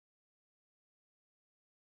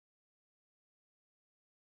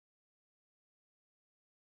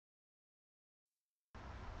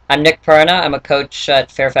I'm Nick Perna. I'm a coach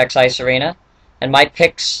at Fairfax Ice Arena, and my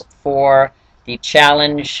picks for the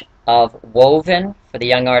challenge of Woven for the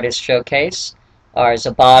Young Artist Showcase are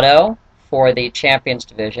Zabato for the Champions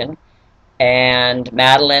Division and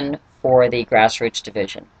Madeline for the Grassroots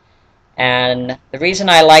Division. And the reason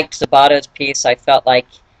I liked Zabato's piece, I felt like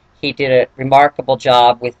he did a remarkable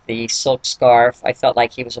job with the silk scarf. I felt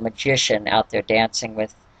like he was a magician out there dancing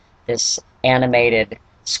with this animated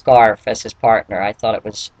scarf as his partner. I thought it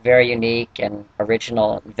was very unique and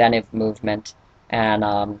original, inventive movement, and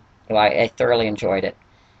I thoroughly enjoyed it.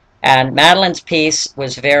 And Madeline's piece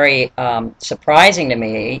was very surprising to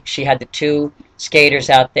me. She had the two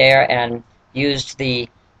skaters out there and used the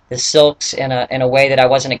silks in a way that I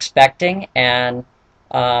wasn't expecting, and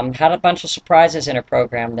had a bunch of surprises in her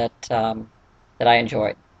program that I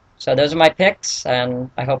enjoyed. So those are my picks,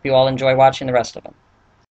 and I hope you all enjoy watching the rest of them.